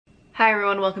Hi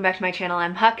everyone, welcome back to my channel.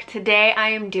 I'm Huck. Today I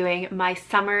am doing my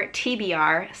summer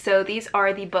TBR. So these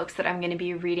are the books that I'm going to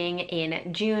be reading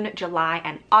in June, July,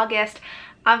 and August.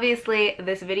 Obviously,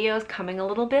 this video is coming a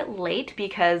little bit late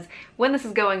because when this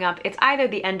is going up, it's either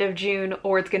the end of June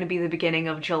or it's going to be the beginning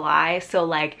of July. So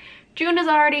like, June has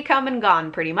already come and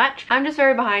gone pretty much. I'm just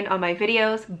very behind on my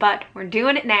videos, but we're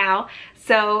doing it now.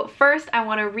 So first I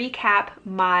want to recap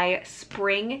my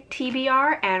spring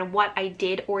TBR and what I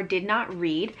did or did not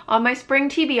read. On my spring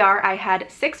TBR, I had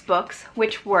 6 books,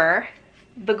 which were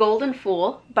The Golden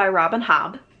Fool by Robin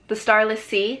Hobb, The Starless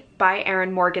Sea by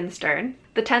Erin Morgenstern,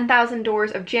 The 10,000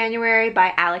 Doors of January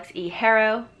by Alex E.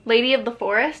 Harrow, Lady of the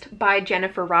Forest by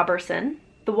Jennifer Robertson,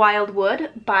 The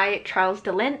WildWood by Charles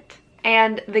DeLint,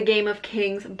 and The Game of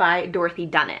Kings by Dorothy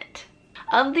Dunnett.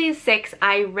 Of these 6,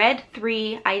 I read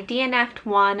 3, I DNF'd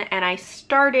 1, and I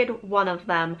started one of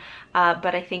them,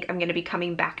 but I think I'm going to be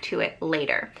coming back to it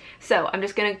later. So I'm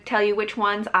just going to tell you which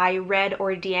ones I read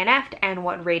or DNF'd and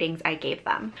what ratings I gave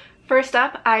them. First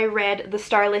up, I read The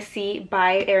Starless Sea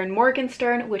by Erin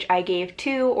Morgenstern, which I gave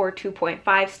 2 or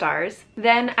 2.5 stars.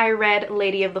 Then I read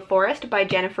Lady of the Forest by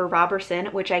Jennifer Robertson,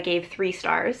 which I gave 3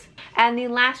 stars. And the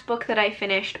last book that I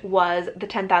finished was The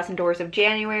 10,000 Doors of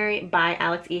January by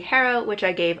Alex E. Harrow, which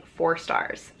I gave 4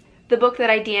 stars. The book that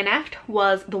I DNF'd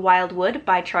was The WildWood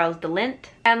by Charles DeLint.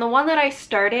 And the one that I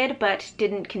started but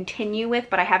didn't continue with,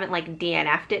 but I haven't like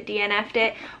DNF'd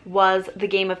it, was The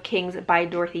Game of Kings by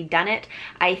Dorothy Dunnett.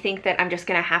 I think that I'm just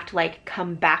gonna have to like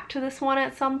come back to this one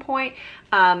at some point,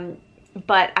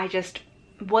 but I just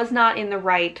was not in the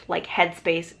right like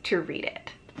headspace to read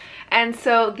it. And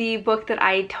so the book that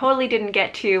I totally didn't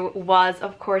get to was,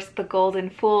 of course, The Golden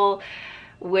Fool,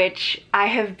 which I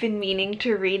have been meaning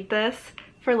to read this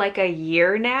for like a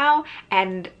year now,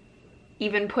 and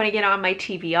even putting it on my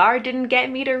TBR didn't get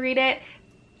me to read it.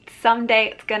 Someday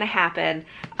it's gonna happen,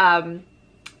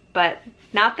 but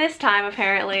not this time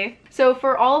apparently. So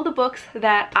for all of the books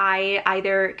that I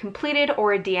either completed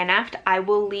or DNF'd, I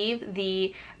will leave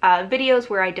the videos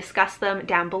where I discuss them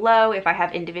down below if I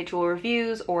have individual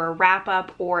reviews or a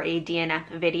wrap-up or a DNF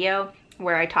video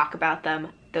where I talk about them.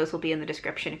 Those will be in the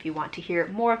description if you want to hear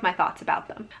more of my thoughts about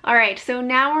them. All right, so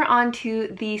now we're on to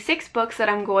the 6 books that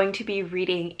I'm going to be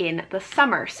reading in the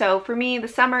summer. So for me, the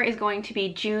summer is going to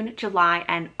be June, July,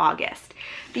 and August.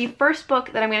 The first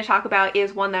book that I'm going to talk about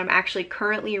is one that I'm actually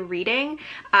currently reading,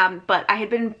 but I had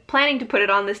been planning to put it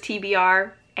on this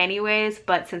TBR anyways,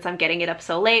 but since I'm getting it up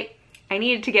so late, I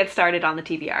needed to get started on the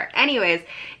TBR. Anyways,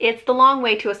 it's The Long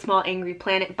Way to a Small Angry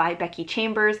Planet by Becky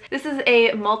Chambers. This is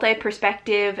a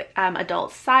multi-perspective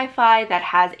adult sci-fi that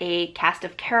has a cast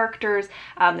of characters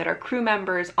that are crew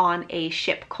members on a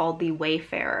ship called the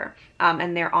Wayfarer.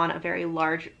 And they're on a very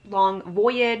long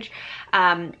voyage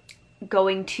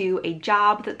going to a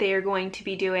job that they are going to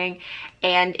be doing.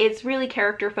 And it's really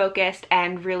character focused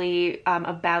and really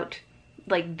about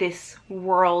like this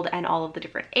world and all of the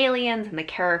different aliens and the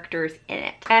characters in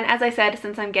it. And as I said,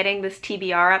 since I'm getting this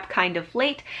TBR up kind of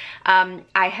late, I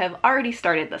have already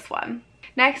started this one.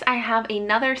 Next, I have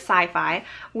another sci-fi,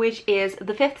 which is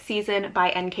The 5th Season by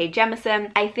N.K.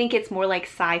 Jemisin. I think it's more like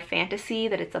sci-fantasy,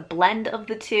 that it's a blend of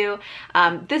the two.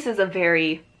 This is a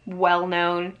very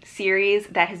well-known series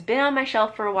that has been on my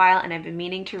shelf for a while and I've been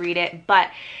meaning to read it, but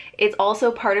it's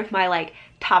also part of my like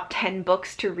top 10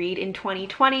 books to read in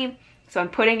 2020. So I'm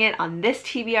putting it on this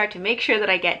TBR to make sure that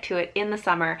I get to it in the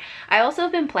summer. I also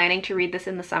have been planning to read this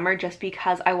in the summer just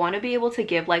because I want to be able to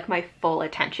give like my full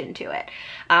attention to it.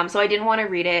 So I didn't want to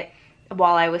read it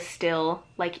while I was still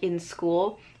like in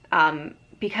school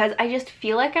because I just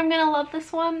feel like I'm gonna love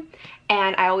this one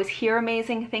and I always hear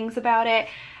amazing things about it.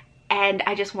 And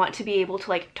I just want to be able to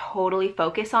like totally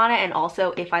focus on it, and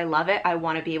also if I love it, I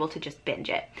want to be able to just binge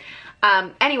it.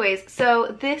 Anyways,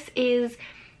 so this is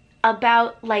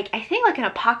about like, I think like an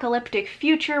apocalyptic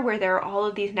future where there are all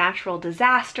of these natural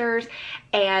disasters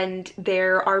and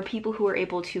there are people who are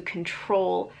able to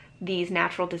control these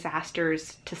natural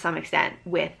disasters to some extent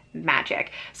with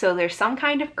magic. So there's some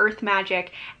kind of earth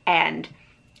magic, and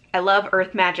I love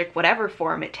earth magic, whatever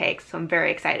form it takes, so I'm very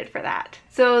excited for that.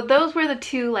 So those were the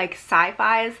 2 like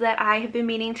sci-fis that I have been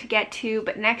meaning to get to,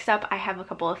 but next up I have a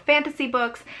couple of fantasy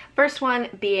books. First one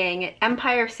being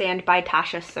Empire of Sand by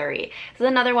Tasha Suri. This is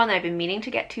another one that I've been meaning to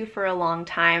get to for a long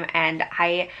time and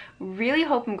I really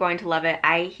hope I'm going to love it.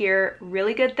 I hear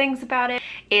really good things about it.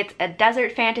 It's a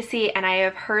desert fantasy and I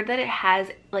have heard that it has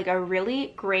like a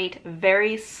really great,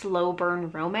 very slow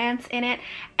burn romance in it,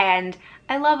 and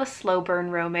I love a slow burn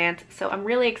romance, so I'm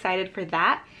really excited for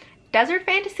that. Desert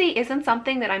fantasy isn't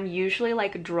something that I'm usually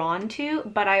like drawn to,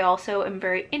 but I also am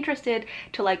very interested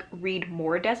to like read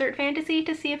more desert fantasy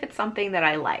to see if it's something that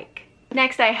I like.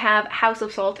 Next I have House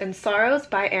of Salt and Sorrows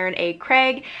by Erin A.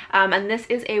 Craig, and this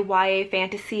is a YA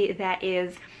fantasy that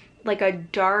is like a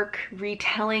dark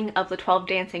retelling of the 12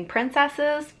 Dancing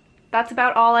Princesses. That's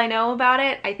about all I know about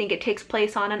it. I think it takes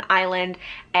place on an island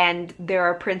and there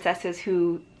are princesses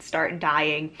who start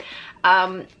dying.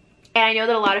 And I know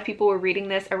that a lot of people were reading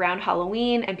this around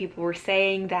Halloween and people were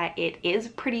saying that it is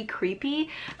pretty creepy.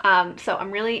 So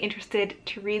I'm really interested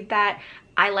to read that.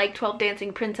 I like 12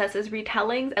 Dancing Princesses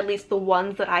retellings, at least the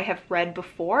ones that I have read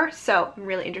before. So I'm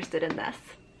really interested in this.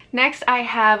 Next I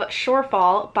have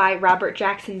Shorefall by Robert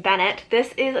Jackson Bennett.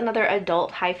 This is another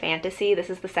adult high fantasy. This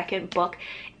is the second book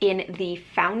in the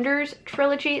Founders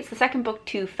trilogy. It's the second book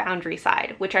to Foundry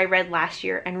Side, which I read last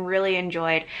year and really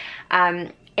enjoyed.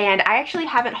 And I actually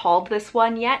haven't hauled this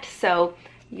one yet, so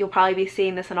you'll probably be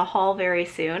seeing this in a haul very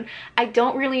soon. I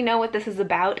don't really know what this is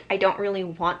about. I don't really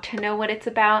want to know what it's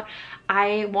about.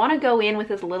 I want to go in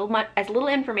with as little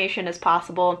information as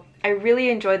possible. I really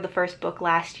enjoyed the first book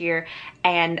last year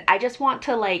and I just want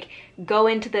to like go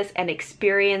into this and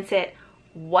experience it,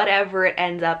 whatever it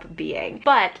ends up being.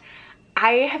 But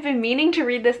I have been meaning to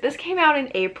read this. This came out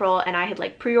in April and I had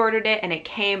like pre-ordered it and it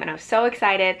came and I was so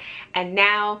excited, and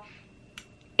now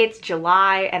it's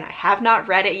July and I have not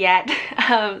read it yet.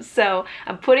 So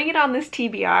I'm putting it on this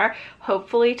TBR,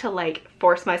 hopefully to like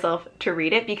force myself to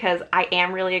read it because I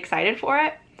am really excited for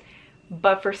it.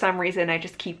 But for some reason I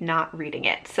just keep not reading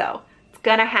it. So it's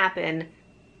gonna happen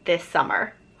this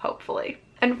summer, hopefully.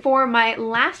 And for my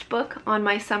last book on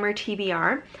my summer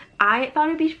TBR, I thought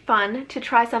it'd be fun to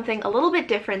try something a little bit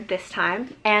different this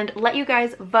time and let you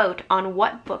guys vote on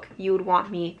what book you would want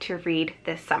me to read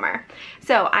this summer.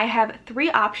 So I have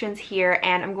 3 options here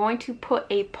and I'm going to put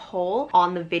a poll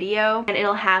on the video and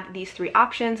it'll have these 3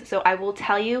 options. So I will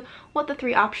tell you what the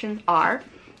 3 options are.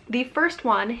 The first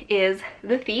one is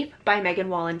The Thief by Megan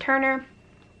Wallen Turner.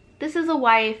 This is a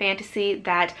YA fantasy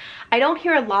that I don't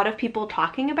hear a lot of people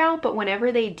talking about, but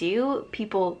whenever they do,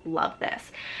 people love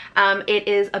this. It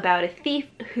is about a thief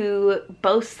who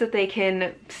boasts that they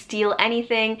can steal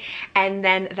anything, and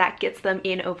then that gets them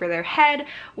in over their head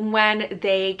when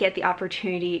they get the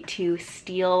opportunity to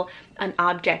steal an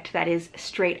object that is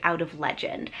straight out of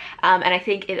legend. And I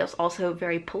think it is also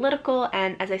very political,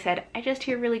 and as I said, I just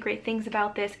hear really great things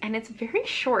about this, and it's very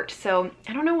short, so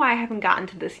I don't know why I haven't gotten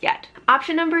to this yet.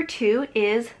 Option number 2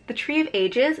 is The Tree of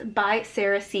Ages by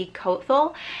Sarah C.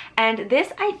 Coathel, and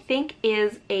this I think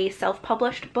is a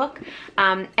self-published book,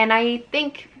 and I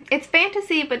think it's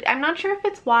fantasy, but I'm not sure if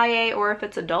it's YA or if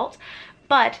it's adult.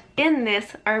 But in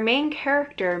this, our main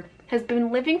character has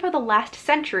been living for the last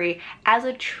century as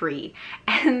a tree,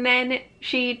 and then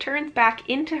she turns back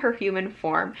into her human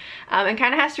form and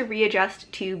kind of has to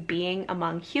readjust to being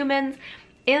among humans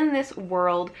in this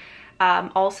world.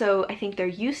 Also, I think there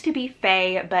used to be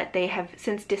fae, but they have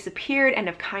since disappeared and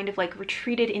have kind of like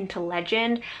retreated into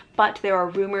legend, but there are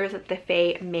rumors that the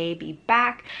fae may be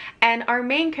back, and our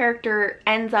main character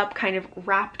ends up kind of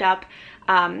wrapped up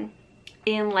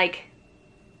in like,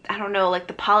 I don't know, like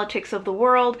the politics of the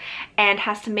world, and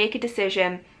has to make a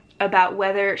decision about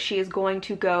whether she is going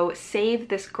to go save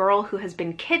this girl who has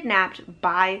been kidnapped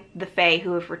by the fae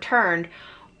who have returned,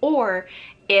 or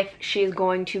if she's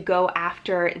going to go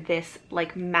after this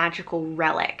like magical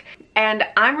relic. And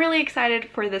I'm really excited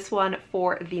for this one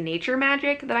for the nature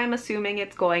magic that I'm assuming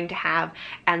it's going to have,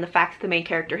 and the fact that the main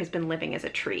character has been living as a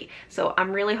tree. So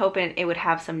I'm really hoping it would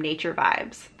have some nature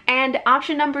vibes. And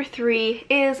option number 3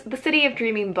 is The City of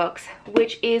Dreaming Books,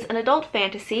 which is an adult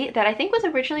fantasy that I think was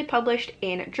originally published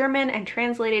in German and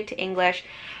translated to English.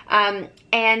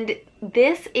 And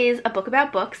this is a book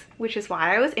about books, which is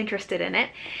why I was interested in it.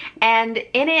 And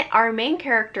in it, our main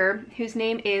character, whose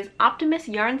name is Optimus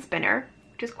Yarnspinner,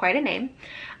 which is quite a name,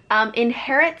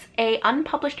 inherits an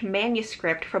unpublished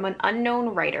manuscript from an unknown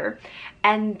writer,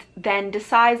 and then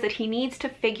decides that he needs to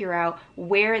figure out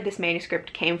where this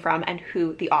manuscript came from and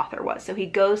who the author was. So he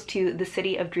goes to the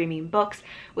City of Dreaming Books,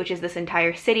 which is this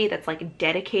entire city that's like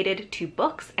dedicated to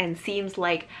books and seems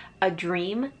like a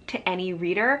dream to any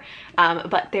reader,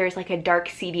 but there's like a dark,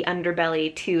 seedy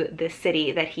underbelly to this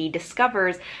city that he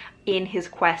discovers in his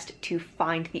quest to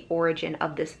find the origin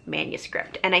of this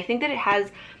manuscript. And I think that it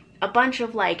has a bunch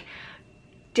of like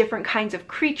different kinds of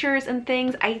creatures and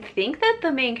things. I think that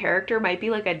the main character might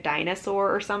be like a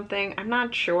dinosaur or something. I'm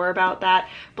not sure about that,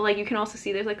 but like you can also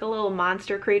see there's like a little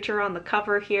monster creature on the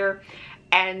cover here,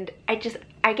 and I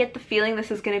get the feeling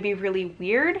this is going to be really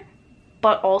weird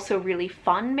but also really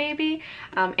fun maybe,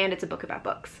 and it's a book about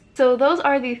books. So those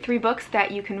are the 3 books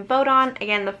that you can vote on.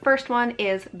 Again, the first one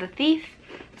is The Thief,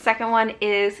 the second one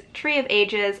is Tree of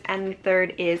Ages, and the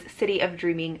third is City of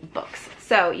Dreaming Books.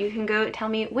 So you can go tell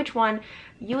me which one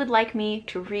you would like me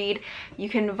to read. You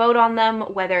can vote on them,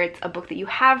 whether it's a book that you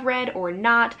have read or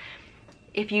not.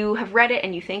 If you have read it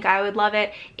and you think I would love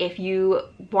it, if you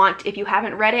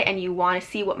haven't read it and you want to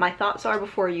see what my thoughts are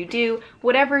before you do,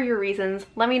 whatever your reasons,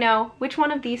 let me know which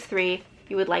one of these 3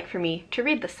 you would like for me to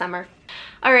read this summer.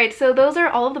 Alright, so those are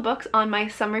all of the books on my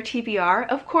summer TBR.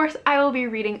 Of course, I will be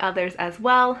reading others as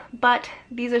well, but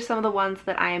these are some of the ones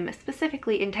that I am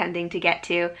specifically intending to get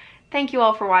to. Thank you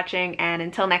all for watching, and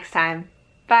until next time,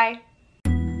 bye!